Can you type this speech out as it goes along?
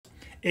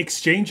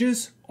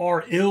Exchanges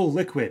are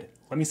illiquid.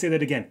 Let me say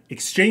that again.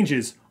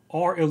 Exchanges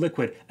are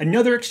illiquid.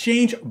 Another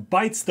exchange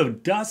bites the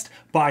dust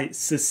by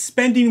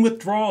suspending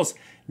withdrawals.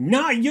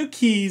 Not your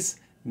keys,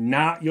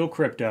 not your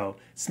crypto.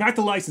 Smack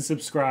the likes and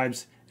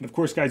subscribes. And of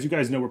course, guys, you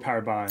guys know we're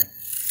powered by...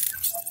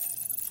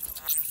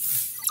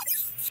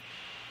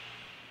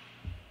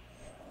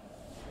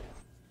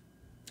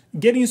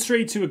 Getting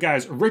straight to it,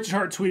 guys. Richard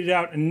Hart tweeted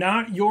out,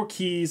 not your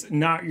keys,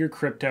 not your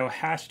crypto.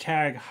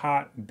 Hashtag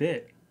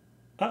hotbit.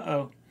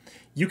 Uh-oh.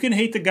 You can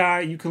hate the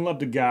guy, you can love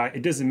the guy.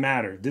 It doesn't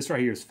matter. This right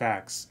here is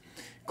facts.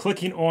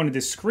 Clicking on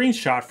this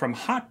screenshot from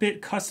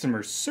Hotbit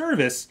customer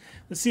service.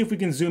 Let's see if we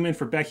can zoom in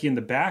for Becky in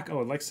the back.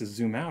 Oh, it likes to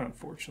zoom out,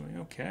 unfortunately.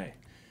 Okay.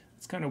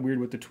 It's kind of weird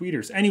with the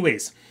tweeters.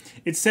 Anyways,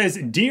 it says,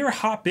 Dear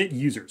Hotbit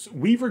users,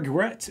 we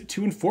regret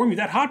to inform you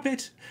that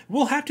Hotbit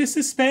will have to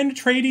suspend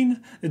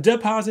trading,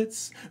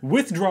 deposits,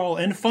 withdrawal,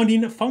 and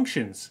funding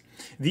functions.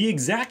 The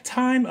exact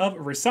time of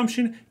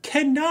resumption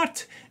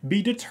cannot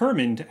be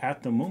determined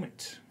at the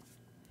moment.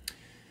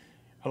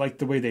 I like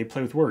the way they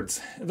play with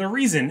words. The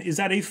reason is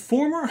that a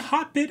former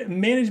Hotbit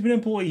management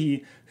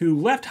employee who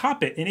left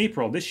Hotbit in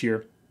April this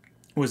year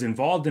was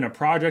involved in a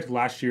project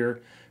last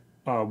year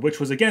which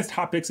was against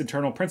Hotbit's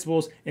internal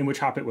principles, in which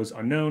Hotbit was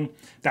unknown,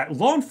 that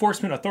law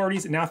enforcement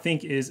authorities now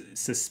think is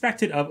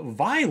suspected of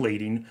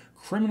violating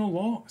criminal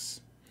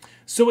laws.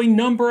 So a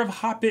number of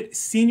Hotbit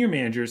senior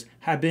managers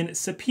have been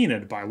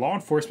subpoenaed by law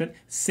enforcement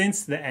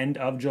since the end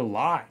of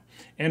July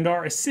and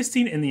are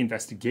assisting in the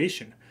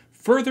investigation.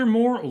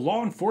 Furthermore,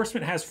 law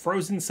enforcement has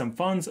frozen some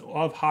funds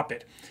of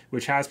Hotbit,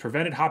 which has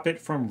prevented Hotbit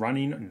from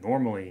running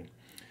normally.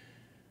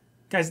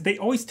 Guys, they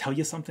always tell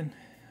you something,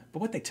 but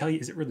what they tell you,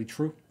 is it really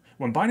true?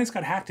 When Binance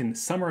got hacked in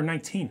summer of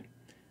 19,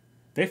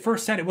 they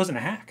first said it wasn't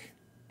a hack.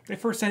 They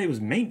first said it was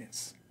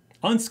maintenance,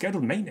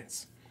 unscheduled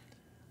maintenance.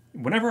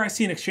 Whenever I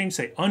see an exchange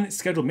say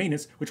unscheduled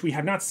maintenance, which we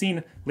have not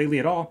seen lately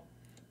at all,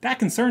 that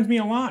concerns me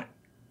a lot.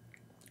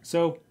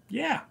 So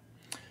yeah,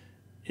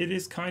 it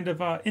is kind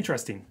of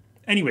interesting.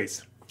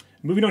 Anyways,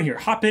 moving on here.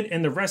 Hotbit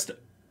and the rest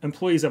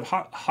employees of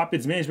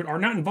Hotbit's management are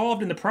not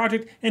involved in the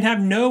project and have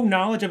no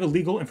knowledge of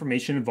illegal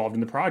information involved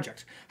in the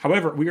project.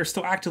 However, we are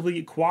still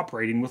actively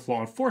cooperating with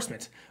law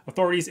enforcement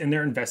authorities in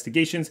their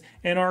investigations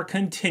and are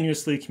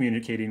continuously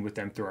communicating with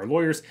them through our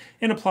lawyers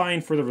and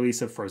applying for the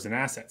release of frozen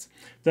assets.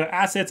 The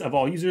assets of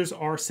all users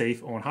are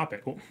safe on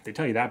Hotbit. Well, they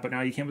tell you that, but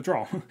now you can't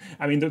withdraw.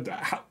 I mean,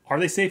 are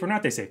they safe or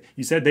not they safe?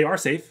 You said they are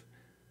safe,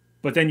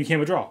 but then you can't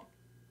withdraw.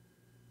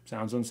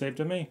 Sounds unsafe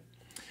to me.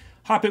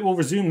 Hotbit will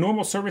resume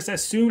normal service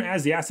as soon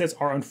as the assets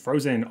are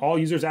unfrozen. All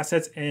users'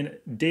 assets and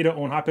data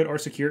on Hotbit are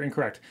secure and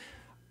correct.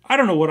 I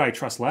don't know what I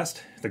trust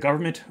less, the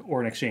government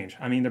or an exchange.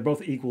 I mean, they're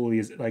both equally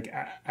as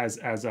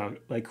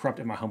corrupt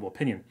in my humble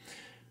opinion.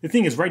 The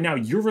thing is, right now,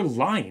 you're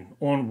relying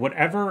on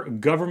whatever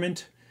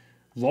government,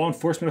 law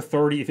enforcement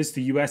authority, if it's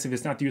the US, if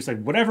it's not the US,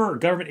 like whatever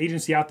government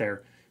agency out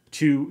there,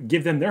 to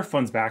give them their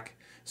funds back.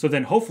 So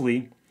then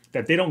hopefully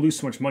that they don't lose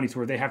so much money to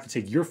where they have to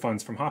take your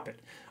funds from Hotbit.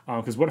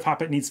 Because what if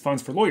Hotbit needs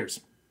funds for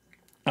lawyers?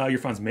 Your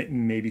funds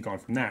may be gone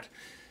from that.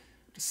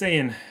 Just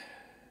saying,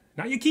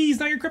 not your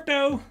keys, not your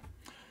crypto.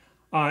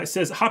 It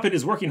says, Hotbit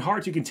is working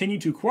hard to continue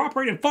to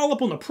cooperate and follow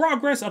up on the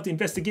progress of the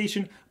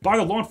investigation by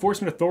the law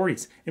enforcement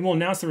authorities, and will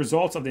announce the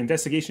results of the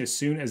investigation as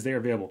soon as they are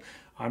available.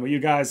 But you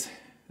guys,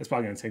 that's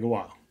probably going to take a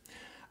while.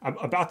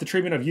 About the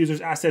treatment of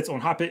users' assets on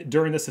Hotbit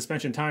during the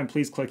suspension time,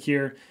 please click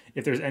here.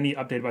 If there's any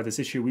update about this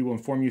issue, we will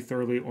inform you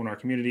thoroughly on our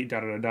community,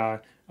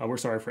 We're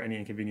sorry for any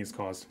inconvenience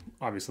caused,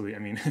 obviously. I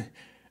mean...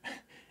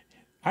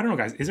 I don't know,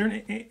 guys. Is there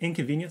an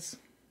inconvenience?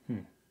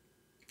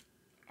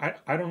 I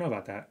don't know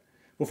about that.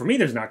 Well, for me,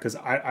 there's not, because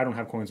I don't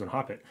have coins on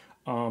Hotbit.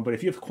 But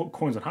if you have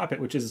coins on Hotbit,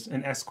 which is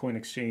an S-coin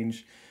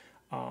exchange,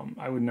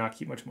 I would not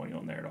keep much money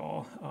on there at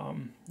all.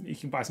 You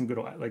can buy some good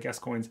like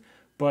S-coins.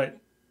 But,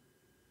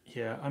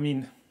 yeah, I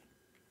mean,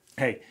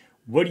 hey,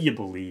 what do you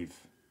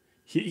believe?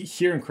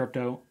 Here in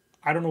crypto,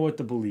 I don't know what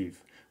to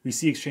believe. We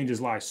see exchanges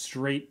lie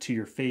straight to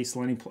your face.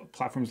 Lending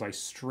platforms lie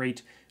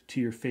straight to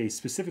your face,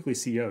 specifically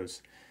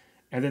CEOs.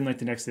 And then like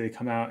the next day they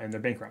come out and they're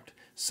bankrupt.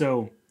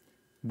 So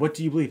what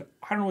do you believe?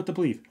 I don't know what to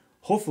believe.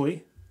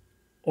 Hopefully,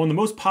 on the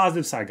most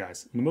positive side,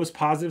 guys, on the most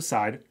positive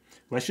side,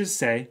 let's just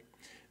say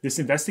this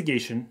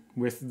investigation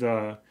with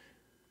the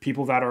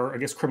people that are, I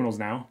guess, criminals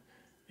now,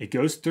 it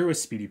goes through a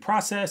speedy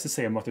process. Let's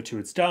say a month or two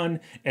it's done.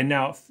 And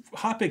now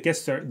Hotbit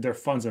gets their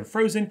funds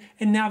unfrozen.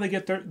 And now they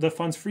get the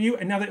funds for you.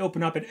 And now they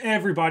open up and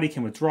everybody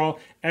can withdraw.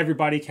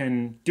 Everybody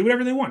can do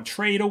whatever they want.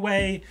 Trade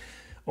away,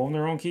 own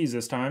their own keys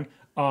this time.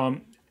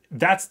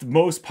 That's the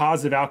most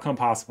positive outcome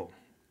possible.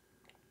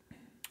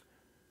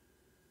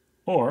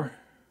 Or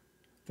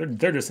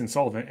they're just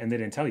insolvent and they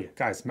didn't tell you.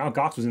 Guys, Mt.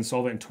 Gox was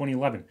insolvent in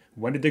 2011.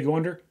 When did they go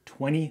under?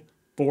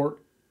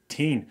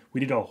 2014. We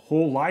did a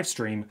whole live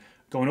stream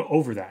going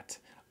over that.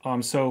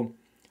 So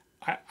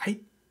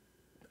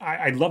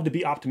I'd love to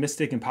be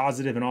optimistic and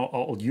positive and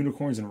all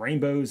unicorns and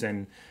rainbows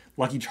and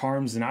Lucky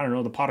Charms and I don't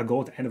know, the pot of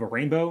gold at the end of a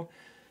rainbow.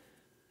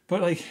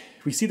 But like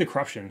we see the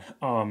corruption,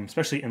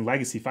 especially in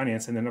legacy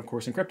finance, and then of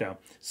course in crypto.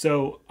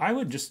 So I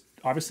would just,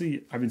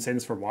 obviously, I've been saying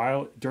this for a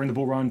while, during the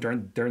bull run,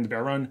 during the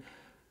bear run,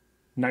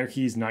 not your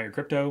keys, not your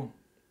crypto.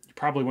 You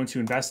probably want to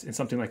invest in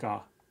something like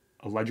a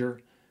ledger.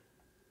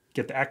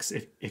 Get the X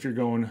if you're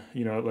going,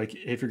 you know, like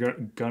if you're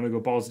gonna go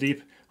balls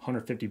deep,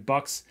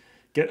 $150.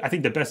 I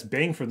think the best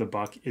bang for the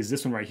buck is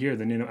this one right here,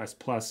 the Nano S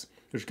Plus,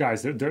 which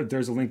guys,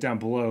 there's a link down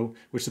below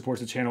which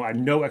supports the channel at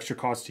no extra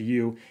cost to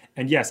you.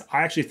 And yes,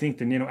 I actually think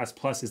the Nano S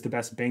Plus is the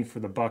best bang for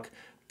the buck.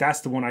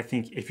 That's the one I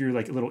think, if you're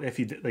like a little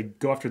iffy, like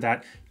go after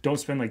that. Don't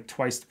spend like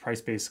twice the price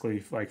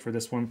basically, like for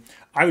this one.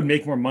 I would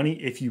make more money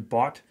if you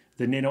bought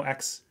the Nano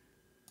X,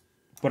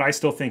 but I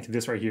still think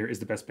this right here is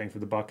the best bang for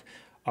the buck.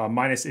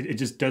 Minus it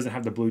just doesn't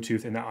have the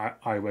Bluetooth and the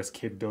iOS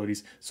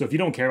capabilities. So if you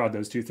don't care about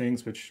those two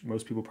things, which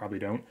most people probably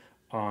don't,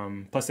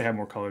 plus they have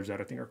more colors that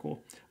I think are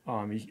cool.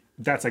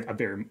 That's like a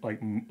very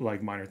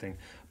like minor thing.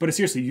 But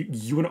seriously,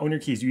 you want to own your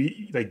keys.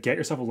 You like get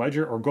yourself a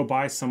ledger or go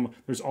buy some.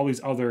 There's all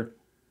these other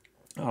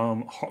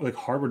like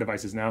hardware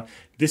devices now.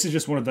 This is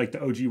just one of like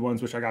the OG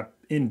ones, which I got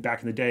in back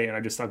in the day, and I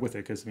just stuck with it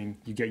because I mean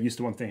you get used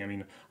to one thing. I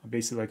mean I'm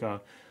basically like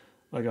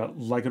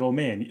an old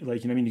man,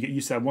 like, you know what I mean? You get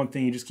used to that one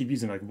thing, you just keep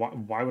using it. Like,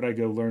 why would I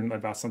go learn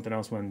about something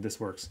else when this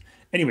works?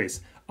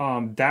 Anyways,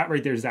 that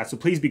right there is that. So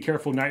please be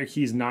careful, not your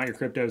keys, not your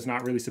crypto. It's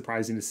not really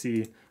surprising to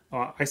see.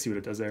 I see what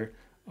it does there.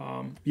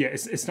 Yeah,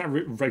 it's not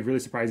like really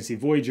surprising to see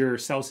Voyager,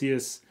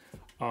 Celsius,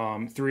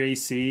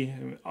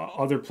 3AC,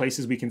 other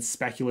places we can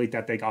speculate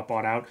that they got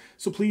bought out.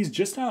 So please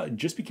just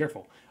be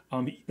careful.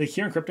 Like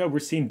here in crypto, we're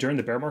seeing during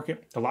the bear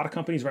market, a lot of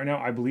companies right now,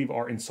 I believe,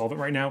 are insolvent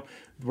right now.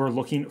 We're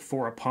looking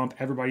for a pump.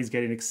 Everybody's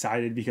getting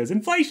excited because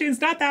inflation's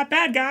not that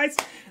bad, guys.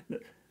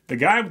 The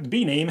guy with the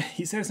B name,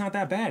 he said it's not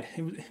that bad.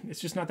 It's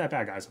just not that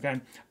bad, guys,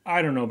 okay?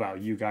 I don't know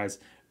about you guys.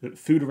 The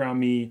food around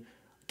me,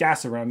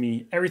 gas around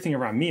me, everything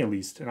around me at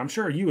least, and I'm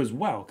sure you as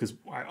well, because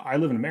I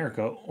live in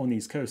America on the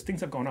East Coast. Things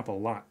have gone up a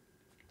lot.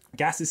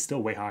 Gas is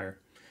still way higher.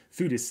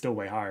 Food is still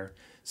way higher.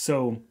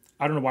 So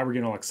I don't know why we're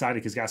getting all excited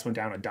because gas went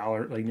down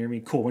 $1, like near me.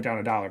 Cool, went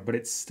down $1, but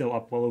it's still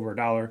up well over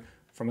 $1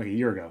 from like a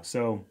year ago.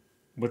 So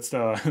what's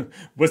the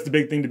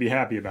big thing to be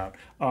happy about?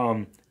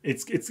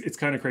 It's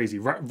kind of crazy.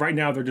 Right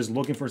now they're just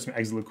looking for some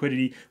exit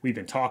liquidity. We've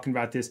been talking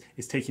about this.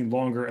 It's taking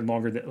longer and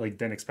longer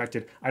than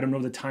expected. I don't know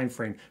the time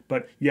frame,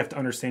 but you have to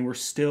understand we're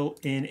still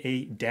in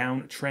a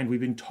downtrend. We've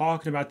been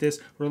talking about this.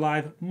 We're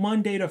live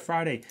Monday to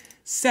Friday,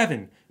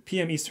 7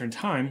 p.m. Eastern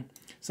time.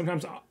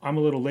 Sometimes I'm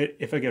a little late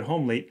if I get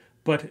home late,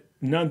 but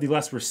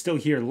nonetheless, we're still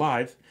here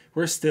live.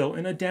 We're still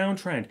in a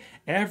downtrend.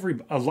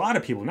 A lot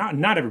of people,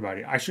 not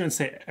everybody. I shouldn't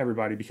say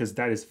everybody because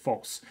that is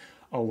false.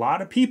 A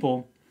lot of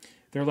people,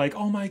 they're like,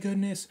 oh my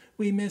goodness,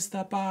 we missed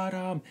the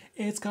bottom.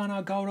 It's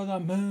gonna go to the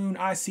moon.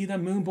 I see the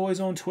moon boys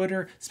on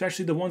Twitter,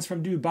 especially the ones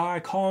from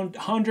Dubai, calling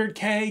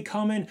 100K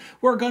coming.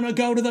 We're gonna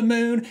go to the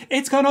moon.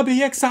 It's gonna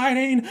be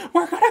exciting.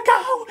 We're gonna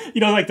go.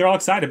 You know, like they're all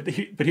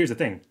excited. But here's the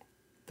thing.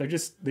 They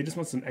just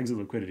want some exit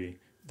liquidity.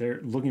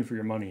 They're looking for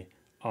your money.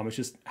 It's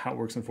just how it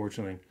works,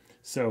 unfortunately.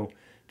 So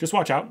just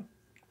watch out.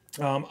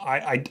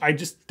 I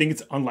just think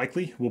it's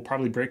unlikely we'll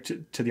probably break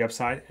to the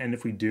upside. And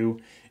if we do,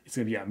 it's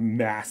going to be a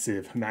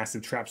massive,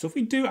 massive trap. So if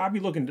we do, I'll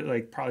be looking to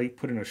like probably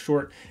put in a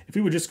short. If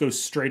we would just go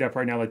straight up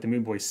right now, like the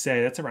Moon Boys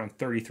say, that's around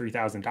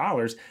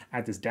 $33,000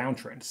 at this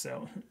downtrend.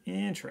 So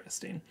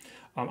interesting.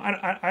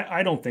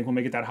 I don't think we'll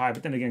make it that high.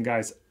 But then again,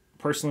 guys,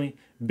 personally,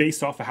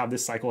 based off of how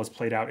this cycle has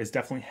played out, it's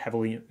definitely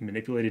heavily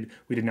manipulated.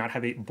 We did not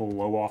have a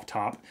blow off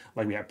top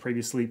like we had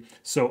previously.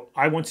 So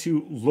I want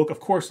to look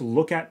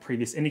at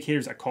previous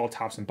indicators that call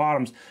tops and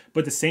bottoms,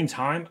 but at the same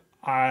time,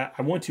 I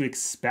want to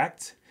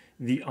expect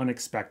the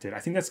unexpected. I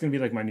think that's going to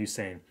be like my new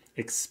saying,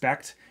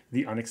 expect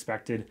the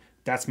unexpected.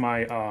 That's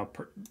my,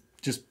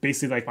 just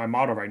basically like my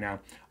motto right now.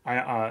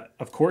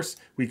 Of course,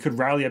 we could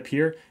rally up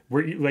here.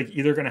 We're like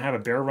either going to have a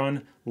bear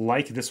run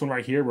like this one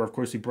right here, where of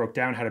course we broke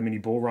down, had a mini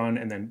bull run,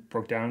 and then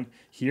broke down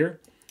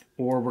here,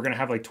 or we're going to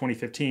have like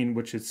 2015,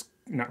 which is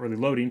not really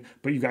loading,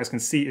 but you guys can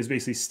see is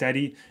basically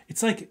steady.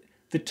 It's like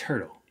the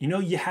turtle. You know,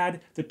 you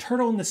had the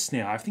turtle and the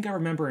snail. I think I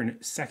remember in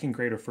second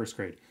grade or first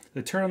grade,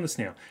 the turtle and the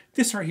snail.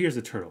 This right here is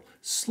the turtle.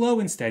 Slow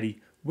and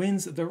steady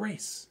wins the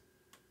race.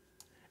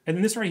 And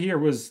then this right here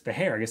was the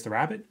hare, I guess the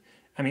rabbit.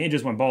 I mean, it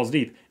just went balls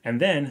deep,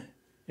 and then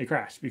it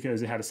crashed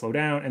because it had to slow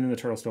down, and then the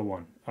turtle still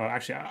won.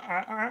 Actually,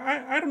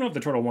 I don't know if the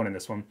turtle won in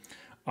this one.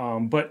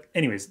 But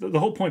anyways, the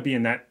whole point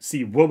being that,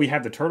 see, will we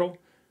have the turtle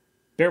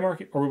bear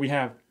market, or will we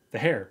have the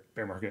hare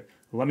bear market?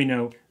 Let me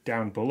know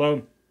down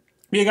below.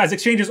 But yeah, guys,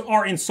 exchanges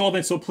are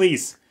insolvent, so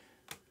please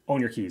own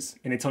your keys.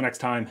 And until next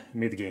time,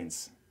 may the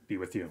gains be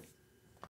with you.